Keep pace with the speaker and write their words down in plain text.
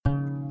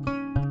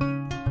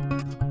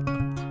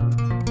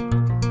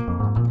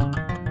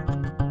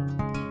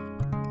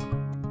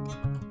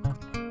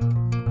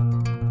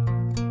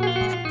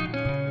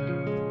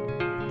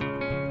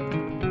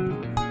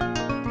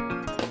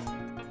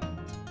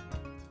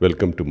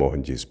Welcome to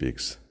Mohanji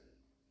Speaks.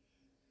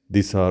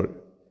 These are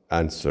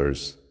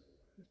answers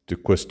to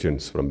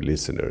questions from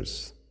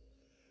listeners.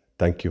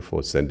 Thank you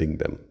for sending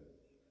them.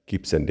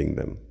 Keep sending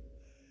them.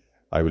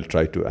 I will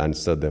try to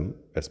answer them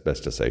as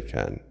best as I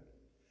can.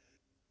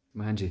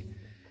 Mahanji,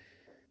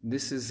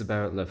 this is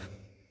about love.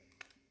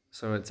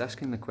 So it's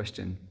asking the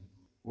question,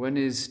 when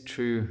is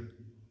true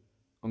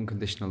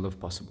unconditional love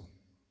possible?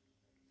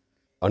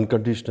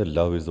 Unconditional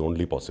love is the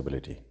only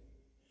possibility.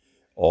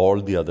 All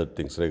the other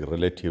things, like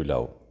relative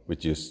love,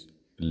 which is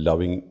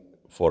loving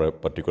for a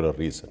particular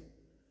reason,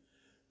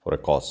 for a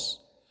cause,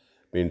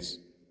 means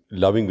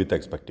loving with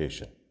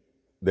expectation.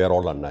 They are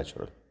all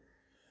unnatural.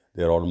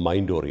 They are all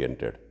mind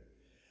oriented.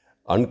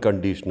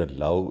 Unconditional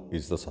love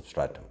is the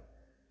substratum.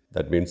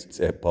 That means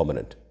it's a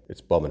permanent. It's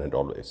permanent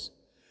always.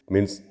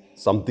 Means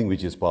something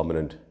which is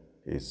permanent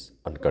is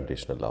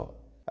unconditional love.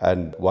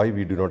 And why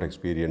we do not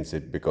experience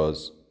it?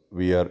 Because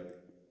we are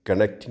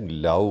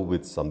connecting love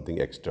with something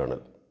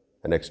external,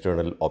 an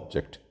external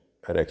object,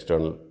 an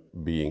external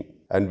being.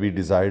 And we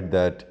decide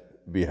that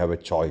we have a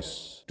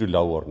choice to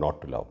love or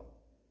not to love.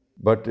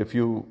 But if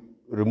you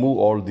remove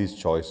all these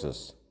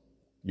choices,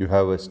 you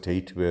have a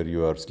state where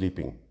you are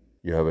sleeping,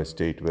 you have a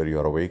state where you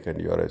are awake, and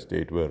you are a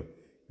state where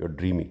you are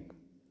dreaming.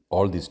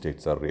 All these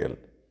states are real.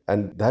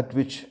 And that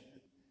which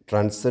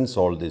transcends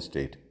all this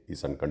state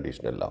is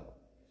unconditional love.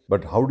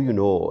 But how do you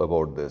know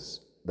about this?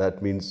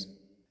 That means,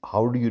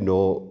 how do you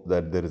know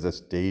that there is a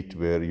state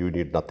where you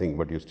need nothing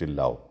but you still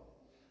love?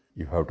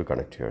 You have to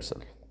connect to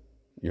yourself.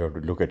 You have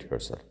to look at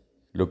yourself.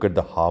 Look at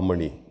the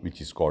harmony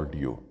which is called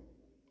you.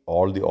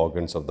 All the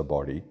organs of the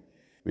body,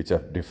 which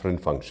have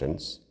different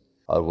functions,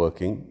 are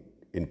working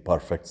in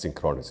perfect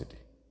synchronicity,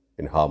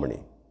 in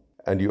harmony.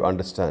 And you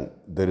understand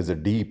there is a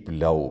deep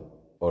love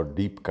or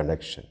deep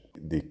connection.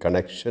 The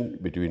connection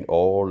between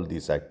all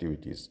these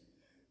activities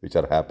which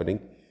are happening,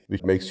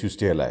 which makes you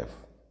stay alive.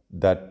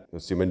 That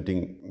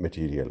cementing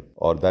material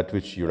or that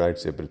which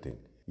unites everything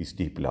is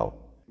deep love.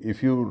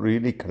 If you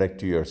really connect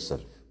to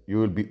yourself, you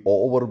will be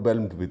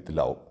overwhelmed with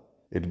love.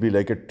 It will be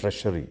like a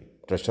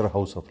treasure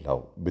house of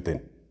love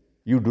within.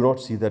 You do not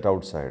see that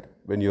outside.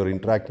 When you are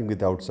interacting with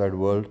the outside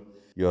world,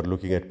 you are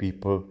looking at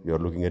people, you are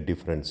looking at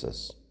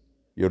differences,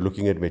 you are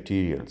looking at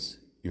materials,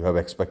 you have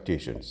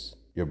expectations,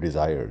 you have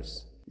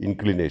desires,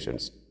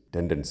 inclinations,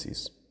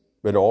 tendencies.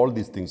 When all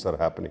these things are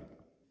happening,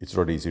 it's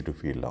not easy to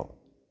feel love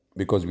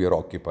because we are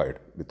occupied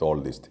with all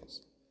these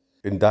things.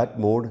 In that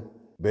mode,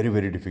 very,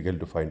 very difficult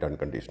to find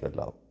unconditional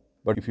love.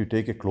 But if you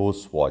take a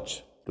close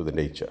watch to the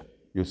nature,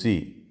 you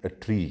see a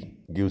tree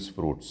gives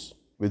fruits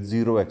with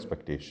zero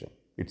expectation.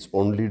 Its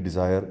only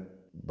desire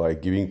by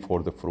giving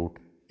forth the fruit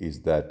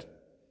is that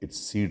its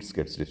seeds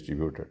gets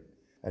distributed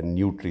and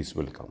new trees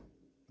will come.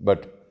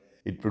 But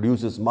it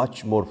produces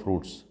much more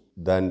fruits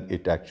than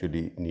it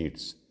actually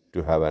needs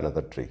to have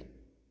another tree.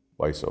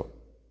 Why so?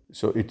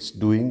 So it's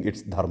doing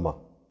its dharma,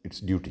 its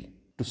duty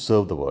to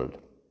serve the world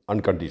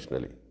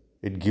unconditionally.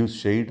 It gives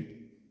shade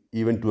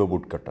even to a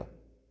woodcutter,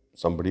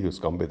 somebody who's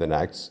come with an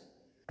axe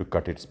to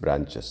cut its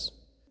branches.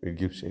 It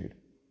gives shade.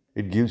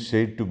 It gives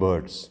shade to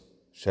birds,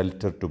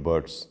 shelter to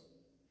birds,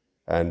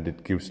 and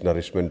it gives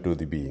nourishment to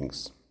the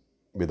beings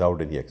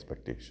without any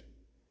expectation.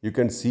 You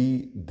can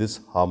see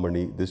this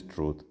harmony, this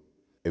truth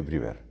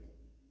everywhere.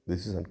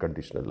 This is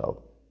unconditional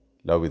love,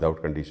 love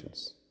without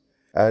conditions.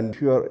 And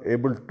if you are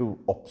able to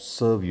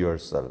observe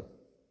yourself,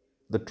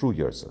 the true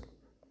yourself,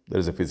 there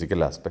is a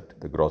physical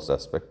aspect, the gross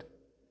aspect.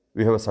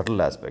 We have a subtle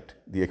aspect,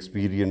 the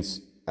experience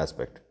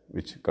aspect,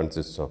 which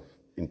consists of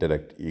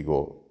intellect,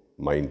 ego,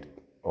 mind,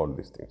 all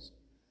these things.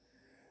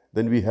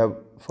 Then we have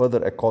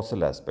further a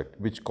causal aspect,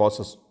 which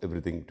causes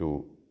everything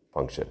to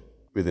function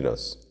within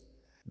us.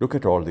 Look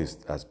at all these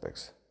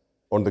aspects.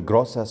 On the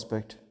gross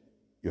aspect,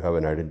 you have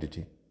an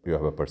identity, you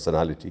have a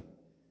personality,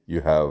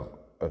 you have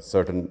a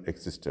certain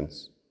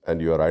existence, and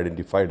you are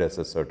identified as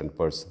a certain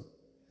person.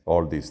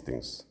 All these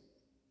things.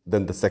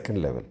 Then the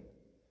second level,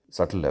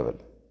 subtle level,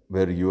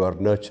 where you are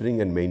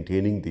nurturing and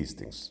maintaining these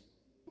things.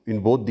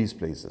 In both these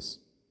places,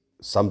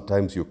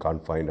 sometimes you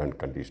can't find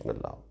unconditional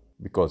love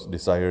because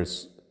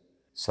desires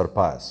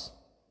surpass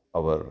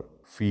our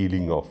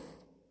feeling of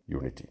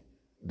unity.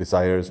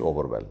 Desires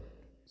overwhelm.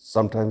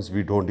 Sometimes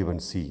we don't even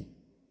see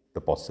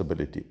the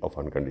possibility of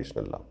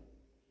unconditional love.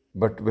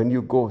 But when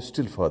you go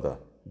still further,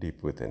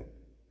 deep within,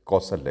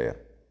 causal layer,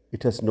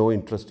 it has no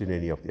interest in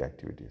any of the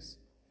activities.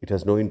 It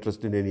has no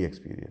interest in any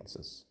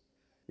experiences.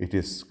 It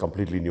is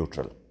completely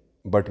neutral,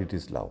 but it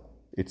is love.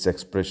 Its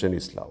expression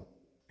is love.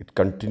 It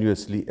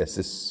continuously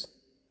assists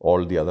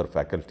all the other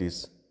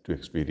faculties to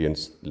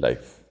experience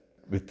life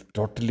with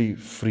totally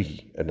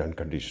free and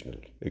unconditional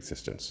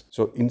existence.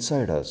 So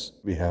inside us,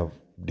 we have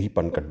deep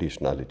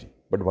unconditionality.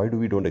 But why do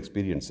we don't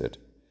experience it?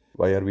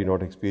 Why are we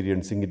not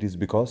experiencing it? Is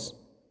because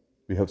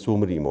we have so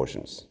many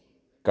emotions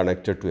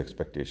connected to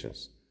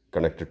expectations,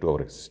 connected to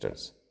our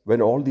existence.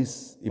 When all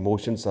these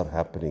emotions are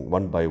happening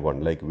one by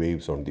one, like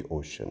waves on the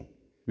ocean,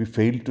 we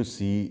fail to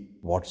see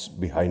what's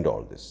behind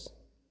all this.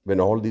 When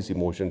all these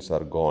emotions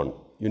are gone,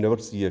 you never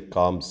see a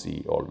calm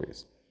sea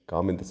always.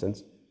 Calm in the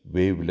sense,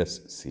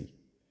 waveless sea.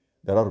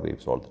 There are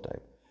waves all the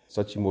time.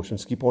 Such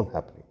emotions keep on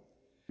happening.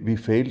 We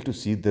fail to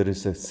see there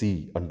is a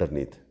sea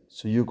underneath.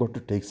 So you got to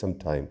take some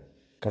time,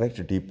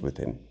 connect deep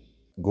within,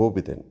 go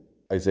within.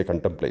 I say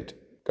contemplate,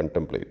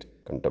 contemplate,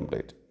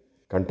 contemplate.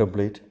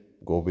 Contemplate,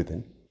 go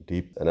within,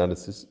 deep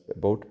analysis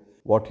about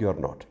what you are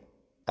not.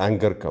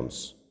 Anger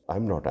comes.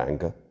 I'm not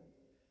anger.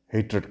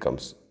 Hatred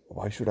comes.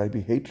 Why should I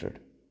be hatred?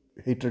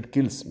 Hatred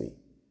kills me.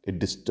 It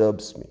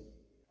disturbs me.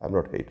 I'm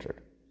not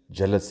hatred.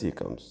 Jealousy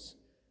comes.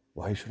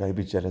 Why should I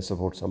be jealous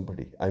about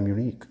somebody? I'm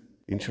unique.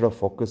 Instead of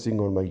focusing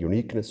on my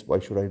uniqueness, why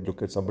should I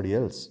look at somebody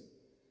else?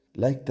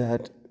 Like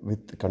that,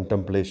 with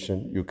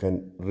contemplation, you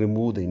can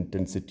remove the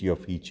intensity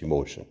of each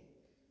emotion.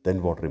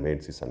 Then what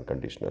remains is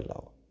unconditional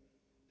love.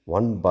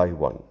 One by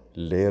one,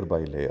 layer by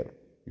layer,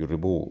 you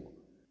remove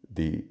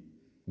the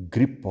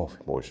grip of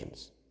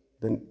emotions.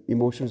 Then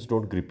emotions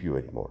don't grip you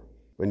anymore.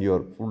 When you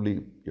are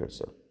fully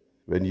yourself,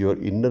 when your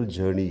inner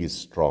journey is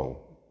strong,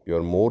 you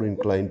are more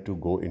inclined to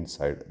go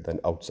inside than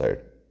outside.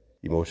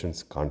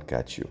 Emotions can't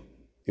catch you.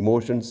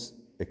 Emotions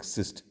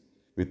exist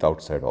with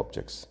outside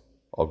objects,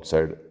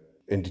 outside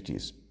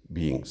entities,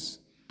 beings,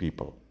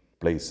 people,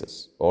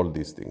 places, all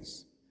these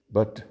things.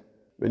 But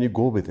when you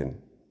go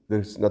within, there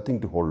is nothing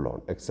to hold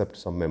on except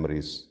some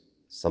memories,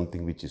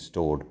 something which is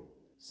stored,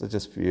 such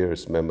as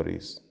fears,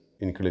 memories,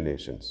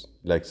 inclinations,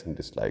 likes and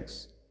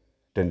dislikes,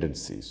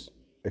 tendencies,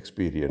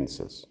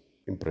 experiences,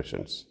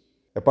 impressions.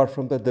 Apart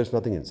from that, there's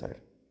nothing inside.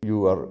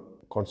 You are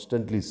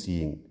constantly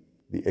seeing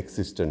the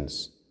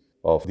existence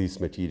of these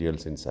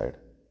materials inside.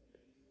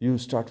 You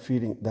start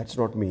feeling, that's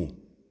not me.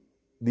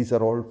 These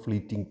are all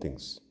fleeting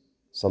things,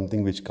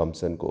 something which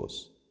comes and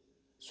goes.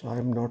 So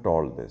I'm not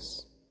all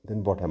this.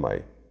 Then what am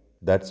I?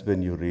 That's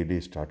when you really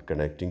start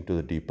connecting to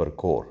the deeper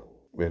core,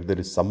 where there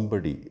is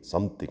somebody,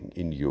 something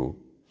in you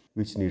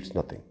which needs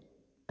nothing,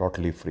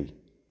 totally free,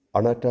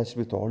 unattached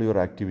with all your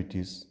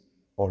activities,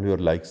 all your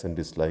likes and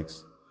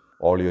dislikes,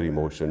 all your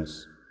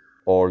emotions,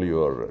 all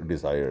your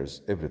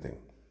desires, everything,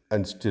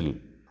 and still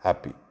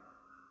happy.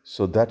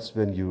 So that's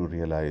when you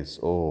realize,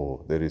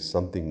 oh, there is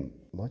something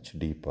much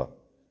deeper,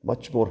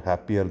 much more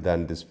happier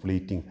than this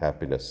fleeting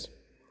happiness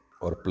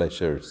or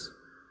pleasures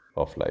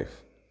of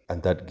life.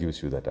 And that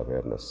gives you that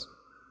awareness.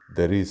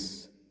 There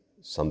is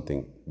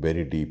something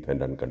very deep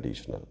and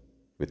unconditional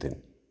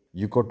within.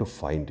 You got to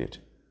find it.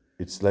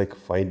 It's like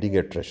finding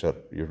a treasure.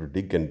 You have to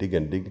dig and dig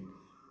and dig,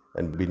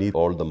 and beneath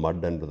all the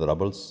mud and the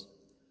rubbles,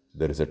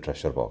 there is a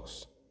treasure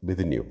box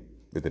within you,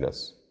 within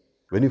us.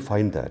 When you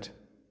find that,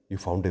 you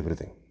found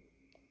everything.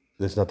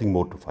 There's nothing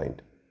more to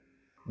find.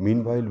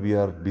 Meanwhile, we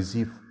are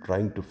busy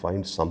trying to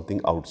find something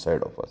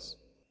outside of us,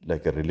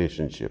 like a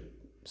relationship,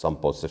 some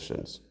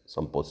possessions,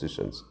 some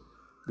positions.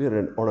 We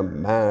are on a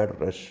mad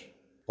rush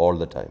all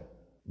the time.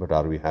 But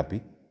are we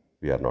happy?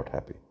 We are not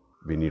happy.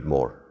 We need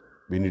more.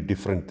 We need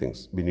different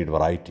things. We need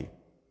variety.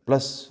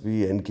 Plus,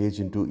 we engage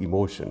into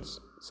emotions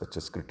such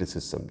as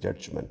criticism,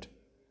 judgment,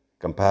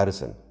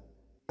 comparison,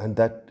 and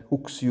that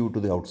hooks you to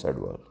the outside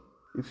world.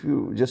 If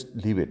you just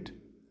leave it,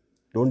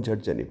 don't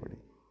judge anybody,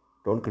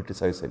 don't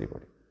criticize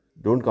anybody,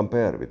 don't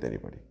compare with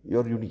anybody.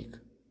 You're unique.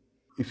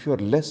 If you're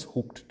less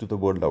hooked to the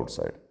world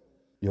outside,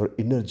 your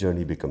inner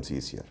journey becomes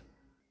easier.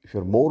 If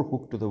you're more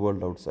hooked to the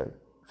world outside,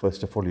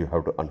 first of all, you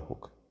have to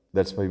unhook.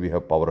 That's why we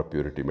have power of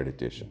purity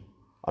meditation.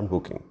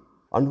 Unhooking.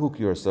 Unhook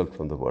yourself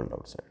from the world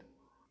outside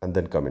and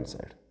then come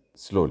inside.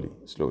 Slowly,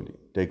 slowly.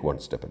 Take one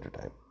step at a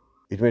time.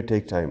 It may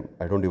take time.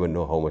 I don't even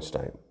know how much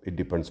time. It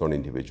depends on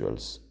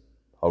individuals,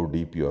 how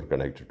deep you are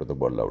connected to the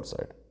world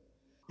outside.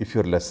 If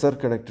you're lesser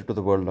connected to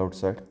the world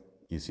outside,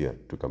 easier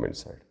to come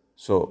inside.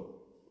 So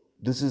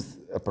this is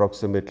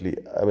approximately,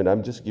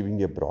 I'm just giving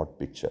you a broad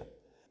picture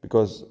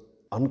because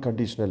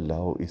unconditional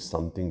love is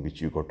something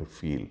which you got to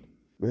feel,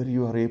 where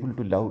you are able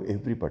to love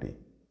everybody,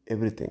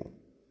 everything,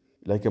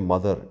 like a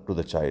mother to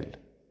the child,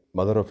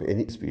 mother of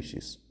any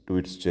species to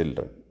its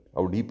children.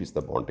 How deep is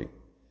the bonding?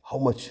 How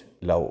much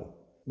love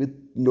with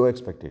no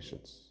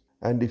expectations?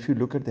 And if you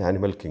look at the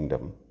animal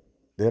kingdom,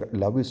 their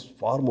love is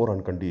far more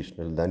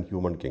unconditional than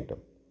human kingdom.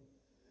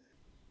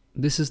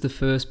 This is the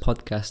first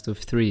podcast of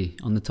 3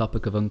 on the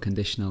topic of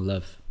unconditional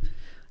love.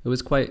 It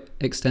was quite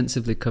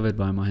extensively covered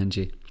by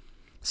Mohanji,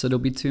 so there'll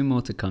be 2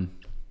 more to come.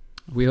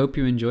 We hope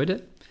you enjoyed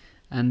it,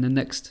 and the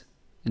next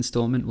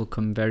installment will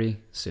come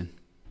very soon.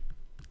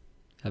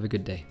 Have a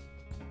good day.